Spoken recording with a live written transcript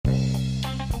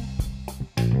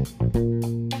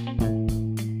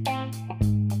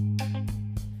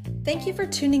Thank you for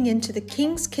tuning in to the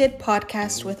King's Kid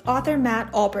podcast with author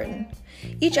Matt Albritton.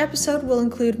 Each episode will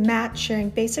include Matt sharing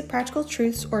basic practical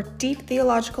truths or deep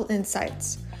theological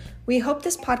insights. We hope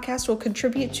this podcast will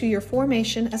contribute to your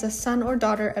formation as a son or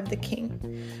daughter of the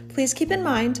King. Please keep in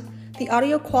mind, the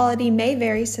audio quality may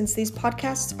vary since these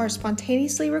podcasts are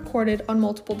spontaneously recorded on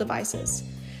multiple devices.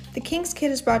 The King's Kid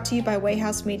is brought to you by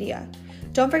Wayhouse Media.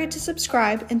 Don't forget to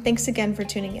subscribe, and thanks again for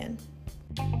tuning in.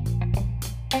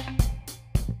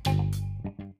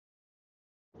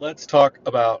 Let's talk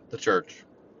about the church.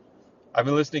 I've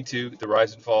been listening to The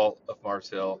Rise and Fall of Mars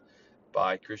Hill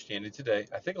by Christianity Today.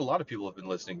 I think a lot of people have been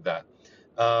listening to that.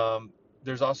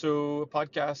 There's also a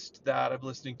podcast that I'm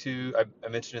listening to. I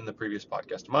mentioned in the previous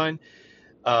podcast of mine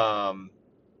about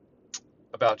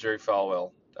Jerry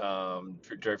Falwell,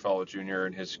 Jerry Falwell Jr.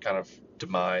 and his kind of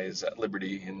demise at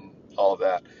Liberty and all of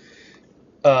that.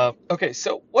 Okay,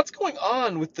 so what's going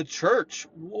on with the church?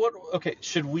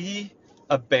 Should we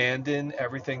abandon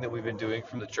everything that we've been doing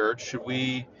from the church? Should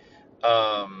we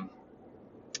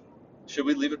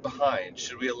leave it behind?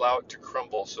 Should we allow it to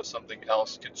crumble so something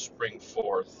else can spring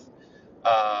forth?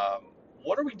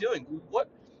 What are we doing?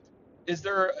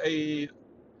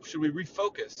 Should we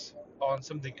refocus on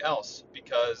something else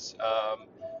because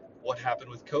what happened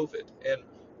with COVID? And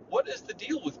what is the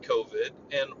deal with COVID?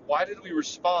 And why did we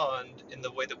respond in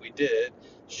the way that we did?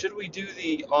 Should we do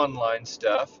the online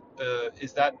stuff?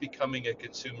 Is that becoming a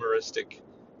consumeristic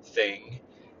thing?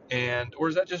 Or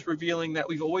is that just revealing that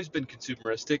we've always been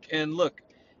consumeristic? And look,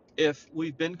 if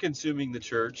we've been consuming the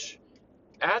church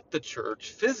at the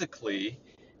church physically,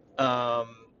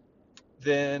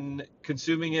 then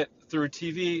consuming it through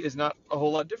TV is not a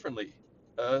whole lot different.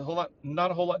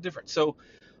 So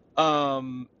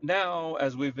now,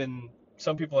 as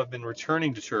some people have been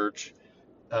returning to church,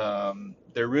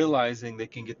 they're realizing they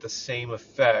can get the same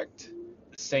effect,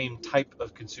 the same type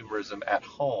of consumerism at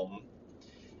home,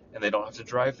 and they don't have to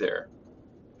drive there.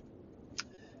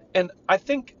 And I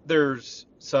think there's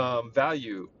some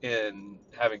value in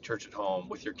having church at home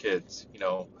with your kids,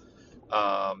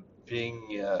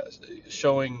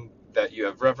 showing that you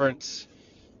have reverence,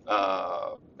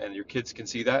 and your kids can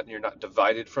see that and you're not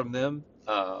divided from them.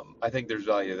 I think there's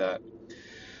value to that.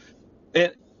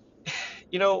 And,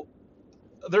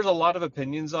 there's a lot of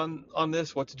opinions on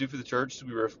this, what to do for the church. Do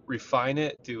we refine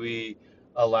it? Do we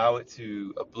allow it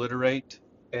to obliterate?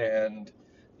 And,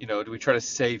 do we try to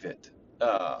save it?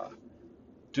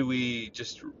 Do we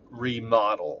just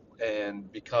remodel and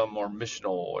become more missional?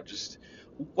 Or just,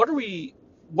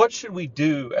 what should we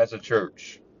do as a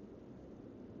church?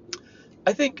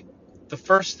 I think the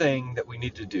first thing that we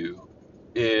need to do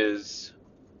is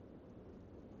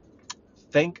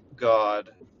thank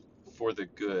God for the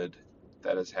good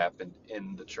that has happened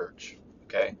in the church.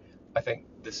 Okay? I think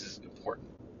this is important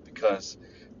because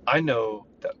I know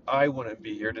that I wouldn't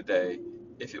be here today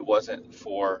if it wasn't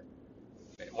for,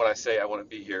 when I say I wouldn't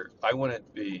be here, I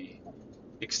wouldn't be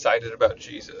excited about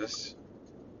Jesus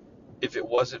if it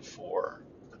wasn't for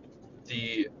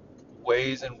the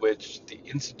ways in which the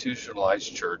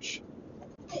institutionalized church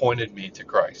pointed me to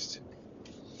Christ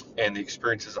and the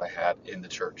experiences I had in the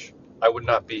church. I would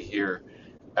not be here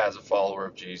as a follower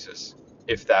of Jesus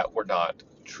if that were not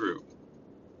true.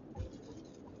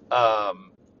 At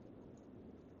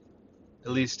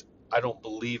least I don't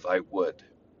believe I would.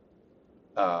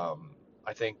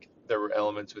 I think there were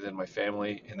elements within my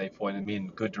family and they pointed me in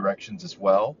good directions as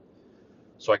well.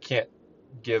 So I can't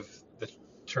give the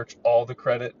church all the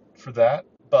credit for that,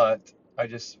 but I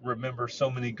just remember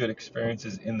so many good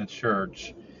experiences in the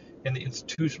church, in the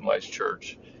institutionalized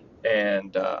church,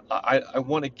 and I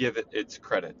want to give it its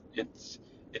credit.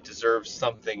 It deserves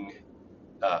something.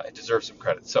 It deserves some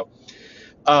credit. So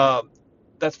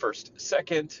that's first.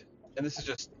 Second, and this is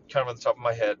just kind of on the top of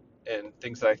my head, and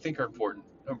things that I think are important.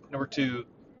 Number two,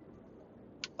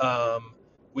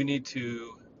 we need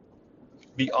to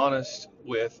be honest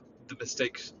with the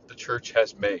mistakes the church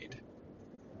has made,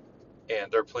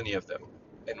 and there are plenty of them,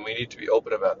 and we need to be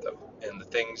open about them. And the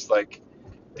things like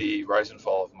the Rise and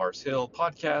Fall of Mars Hill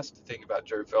podcast, the thing about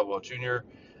Jerry Falwell Jr.,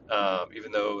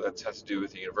 even though that has to do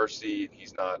with the university,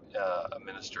 he's not a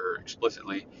minister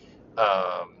explicitly.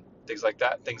 Things like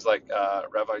that, things like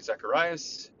Rabbi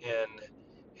Zacharias and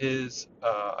his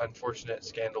unfortunate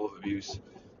scandal of abuse.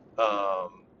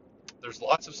 There's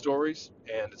lots of stories,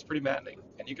 and it's pretty maddening.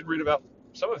 And you can read about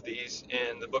some of these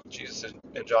in the book Jesus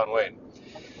and John Wayne.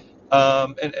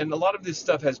 And a lot of this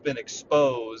stuff has been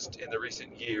exposed in the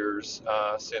recent years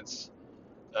since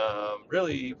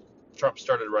really Trump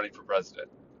started running for president.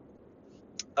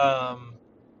 I'm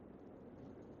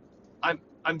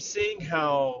I'm seeing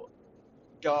how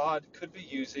God could be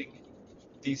using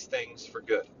these things for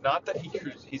good. Not that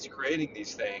he's creating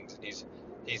these things and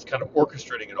he's kind of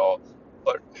orchestrating it all,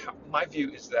 but my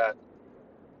view is that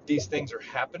these things are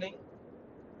happening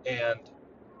and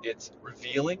it's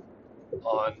revealing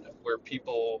on where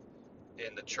people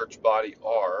in the church body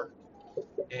are.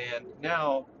 And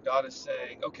now God is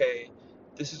saying, okay,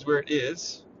 this is where it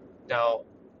is. Now,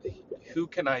 who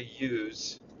can I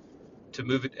use to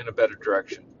move it in a better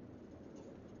direction?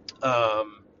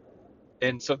 Um,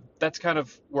 and so that's kind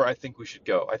of where I think we should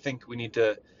go. I think we need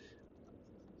to.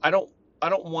 I don't. I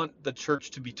don't want the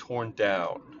church to be torn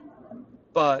down,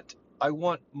 but I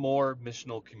want more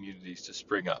missional communities to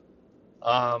spring up.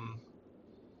 Um,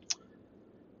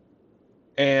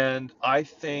 and I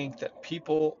think that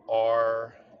people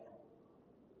are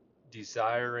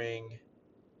desiring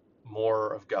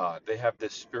more of God. They have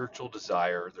this spiritual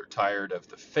desire. They're tired of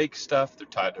the fake stuff. They're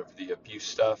tired of the abuse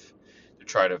stuff. They're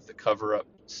tired of the cover up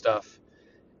stuff.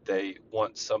 They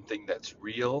want something that's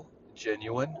real,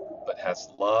 genuine, but has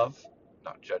love,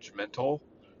 not judgmental,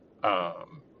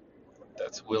 um,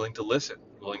 that's willing to listen,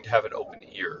 willing to have an open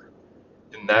ear.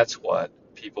 And that's what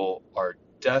people are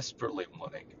desperately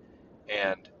wanting.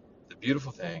 And the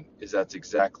beautiful thing is that's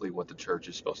exactly what the church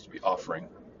is supposed to be offering.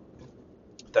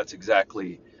 That's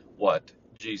exactly what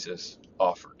Jesus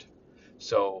offered.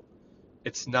 So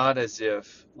it's not as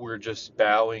if we're just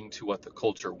bowing to what the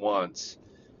culture wants.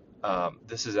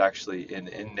 This is actually an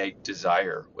innate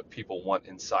desire, what people want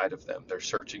inside of them. They're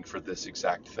searching for this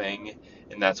exact thing,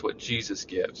 and that's what Jesus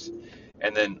gives.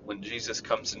 And then when Jesus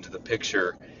comes into the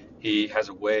picture, he has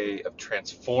a way of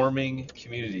transforming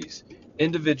communities,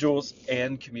 individuals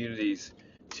and communities,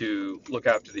 to look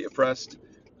after the oppressed,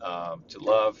 to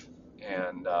love,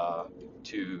 and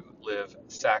to live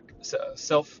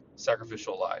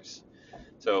self-sacrificial lives.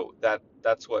 So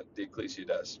that's what the ecclesia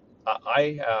does.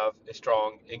 I have a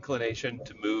strong inclination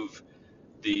to move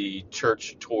the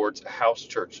church towards a house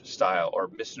church style or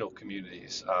missional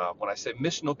communities. When I say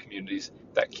missional communities,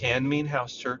 that can mean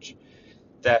house church.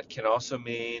 That can also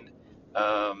mean,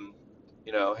 um,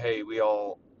 hey, we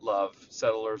all love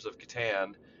Settlers of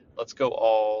Catan. Let's go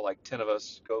all, like 10 of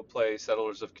us, go play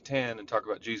Settlers of Catan and talk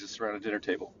about Jesus around a dinner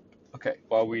table. Okay,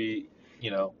 while we,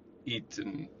 eat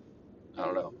and, I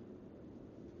don't know,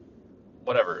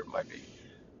 whatever it might be.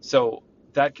 So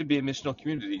that could be a missional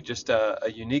community, just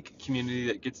a unique community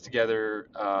that gets together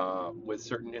with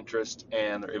certain interests,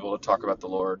 and they're able to talk about the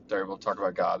Lord. They're able to talk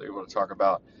about God. They're able to talk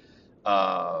about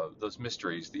those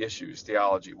mysteries, the issues,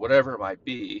 theology, whatever it might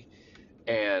be,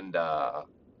 and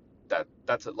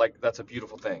that's a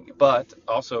beautiful thing. But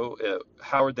also,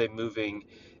 how are they moving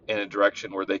in a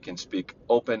direction where they can speak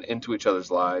open into each other's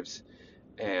lives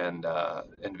and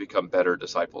become better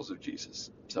disciples of Jesus?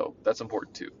 So that's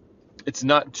important too. It's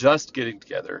not just getting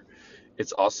together;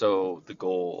 it's also the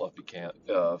goal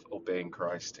of obeying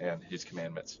Christ and His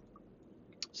commandments.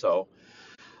 So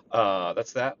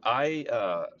that's that.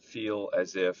 I feel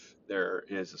as if there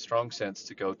is a strong sense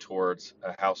to go towards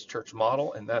a house church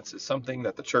model, and that's something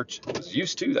that the church was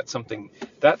used to. That's something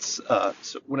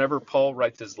so whenever Paul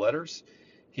writes his letters,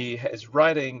 he is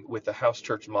writing with the house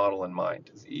church model in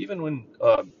mind. Even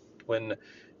when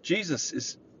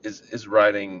Jesus is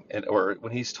writing or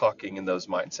when he's talking in those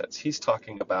mindsets, he's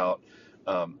talking about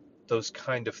those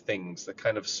kind of things, the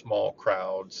kind of small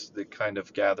crowds, the kind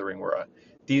of gathering where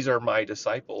these are my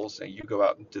disciples, and you go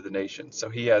out into the nations. So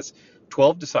he has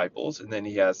 12 disciples, and then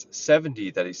he has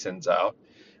 70 that he sends out.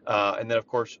 And then, of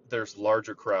course, there's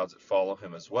larger crowds that follow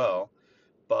him as well.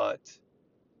 But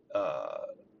uh,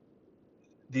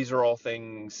 these are all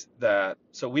things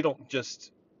so we don't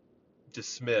just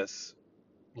dismiss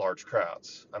large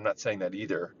crowds. I'm not saying that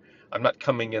either. I'm not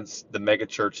coming against the mega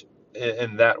church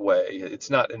in that way. It's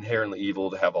not inherently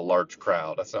evil to have a large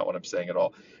crowd. That's not what I'm saying at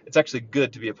all. It's actually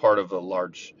good to be a part of a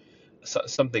large,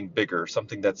 something bigger,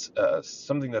 something that's,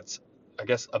 I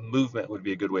guess, a movement would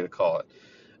be a good way to call it.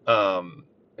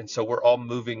 And so we're all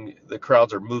moving. The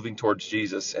crowds are moving towards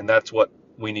Jesus, and that's what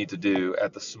we need to do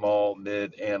at the small,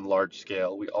 mid, and large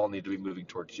scale. We all need to be moving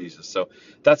towards Jesus. So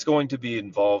that's going to be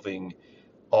involving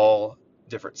all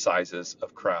different sizes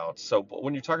of crowds. So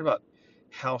when you're talking about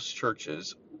house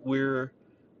churches, we're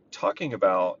talking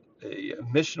about a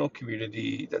missional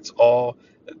community that's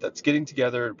getting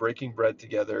together, breaking bread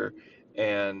together,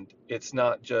 and it's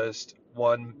not just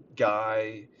one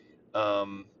guy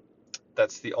um,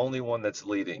 that's the only one that's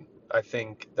leading. I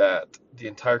think that the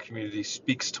entire community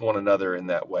speaks to one another in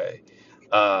that way.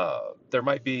 There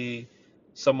might be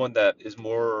someone that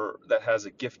has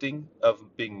a gifting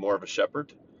of being more of a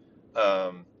shepherd,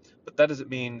 um, But that doesn't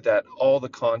mean that all the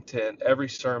content, every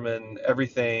sermon,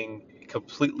 everything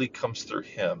completely comes through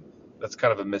him. That's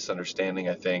kind of a misunderstanding,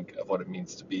 I think, of what it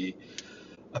means to be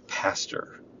a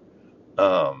pastor.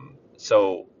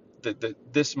 So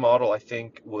this model, I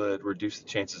think, would reduce the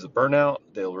chances of burnout.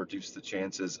 They'll reduce the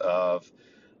chances of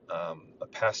a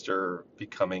pastor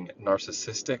becoming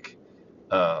narcissistic,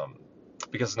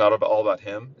 because it's not all about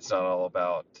him. It's not all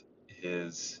about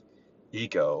his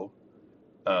ego.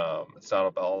 It's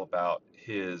not all about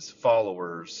his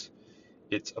followers.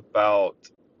 It's about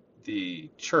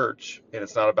the church, and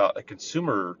it's not about a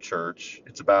consumer church.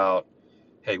 It's about,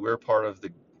 hey, we're part of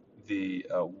the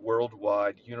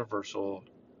worldwide, universal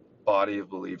body of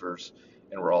believers,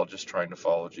 and we're all just trying to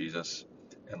follow Jesus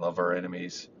and love our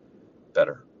enemies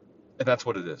better. And that's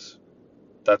what it is.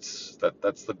 That's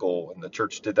the goal. And the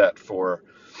church did that for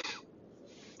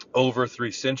over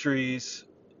 3 centuries,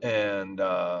 and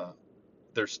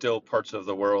there's still parts of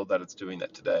the world that it's doing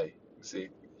that today.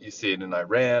 You see it in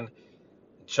Iran,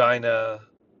 China,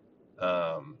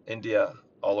 India,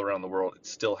 all around the world. It's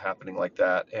still happening like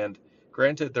that. And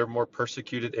granted, they're more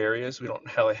persecuted areas. We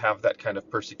don't really have that kind of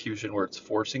persecution where it's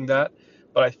forcing that.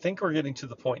 But I think we're getting to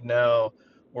the point now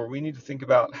where we need to think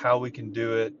about how we can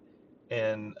do it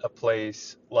in a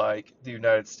place like the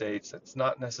United States that's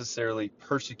not necessarily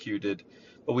persecuted,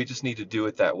 but we just need to do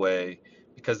it that way,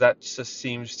 because that just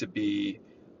seems to be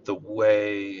the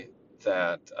way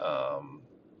that,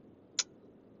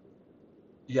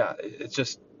 it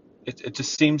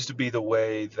just seems to be the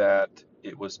way that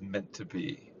it was meant to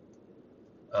be.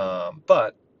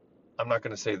 But I'm not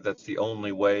going to say that's the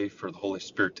only way for the Holy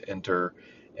Spirit to enter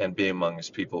and be among his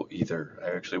people either.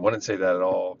 I actually wouldn't say that at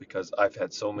all, because I've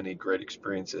had so many great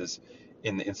experiences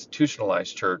in the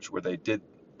institutionalized church where they did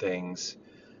things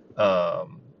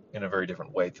in a very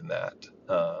different way than that.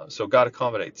 So God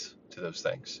accommodates to those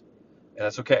things, and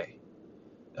that's okay.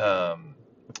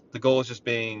 The goal is just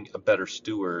being a better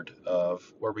steward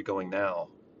of where we're going now.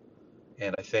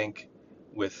 And I think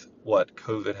with what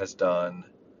COVID has done,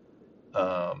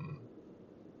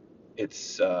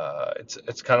 it's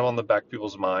kind of on the back of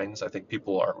people's minds. I think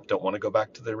people don't want to go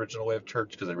back to the original way of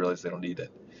church because they realize they don't need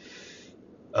it.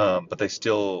 But they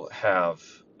still have,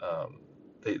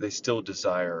 they still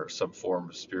desire some form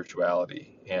of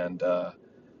spirituality, and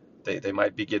they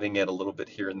might be getting it a little bit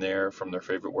here and there from their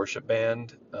favorite worship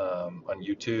band on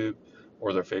YouTube,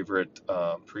 or their favorite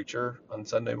preacher on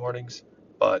Sunday mornings,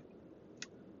 but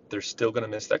they're still going to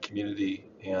miss that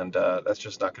community, and that's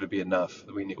just not going to be enough.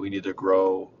 We need to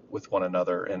grow with one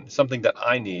another, and something that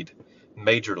I need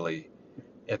majorly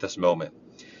at this moment.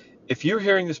 If you're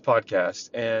hearing this podcast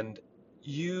and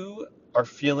you are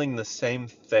feeling the same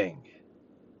thing,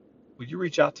 would you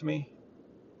reach out to me?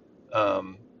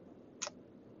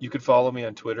 You could follow me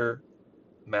on Twitter,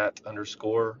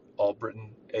 Matt_Albritton,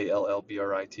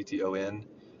 ALLBRITTON,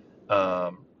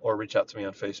 or reach out to me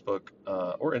on Facebook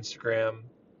or Instagram,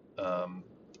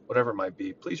 whatever it might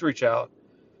be. Please reach out,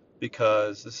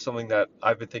 because this is something that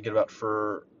I've been thinking about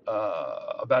for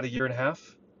about 1.5 years.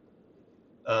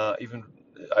 Even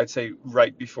I'd say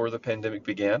right before the pandemic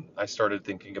began, I started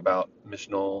thinking about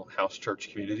missional house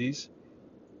church communities.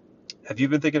 Have you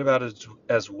been thinking about it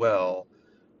as well?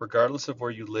 Regardless of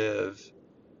where you live,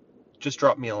 just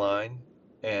drop me a line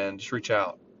and just reach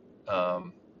out.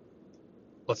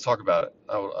 Let's talk about it.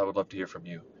 I would love to hear from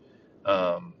you.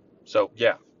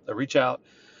 Reach out,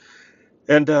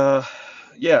 and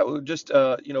just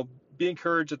be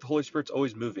encouraged that the Holy Spirit's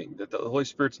always moving, that the Holy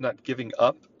Spirit's not giving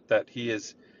up, that He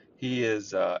is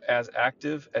as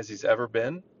active as He's ever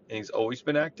been, and He's always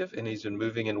been active, and He's been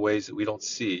moving in ways that we don't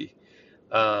see.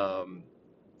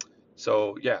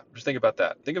 Just think about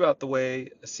that. Think about the way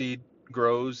a seed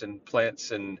grows and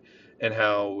plants, and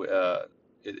how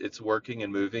it's working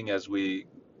and moving as we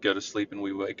go to sleep and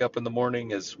we wake up in the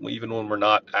morning. Even when we're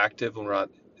not active,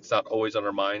 it's not always on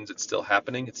our minds. It's still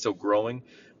happening. It's still growing.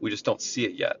 We just don't see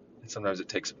it yet, and sometimes it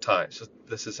takes some time. So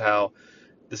this is how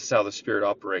the Spirit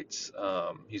operates.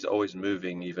 He's always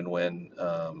moving, even when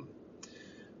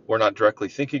we're not directly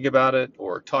thinking about it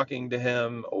or talking to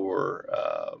Him, or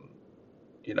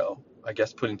I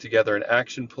guess putting together an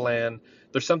action plan.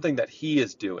 There's something that He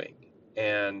is doing,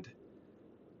 and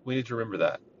we need to remember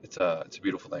that. It's a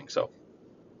beautiful thing. So,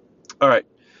 all right.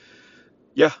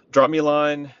 Yeah, drop me a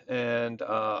line, and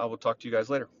I will talk to you guys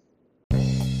later.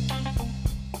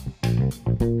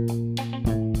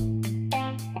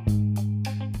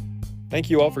 Thank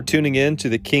you all for tuning in to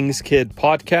the King's Kid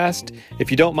podcast. If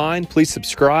you don't mind, please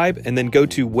subscribe, and then go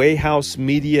to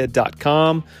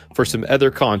wayhousemedia.com for some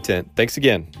other content. Thanks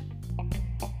again.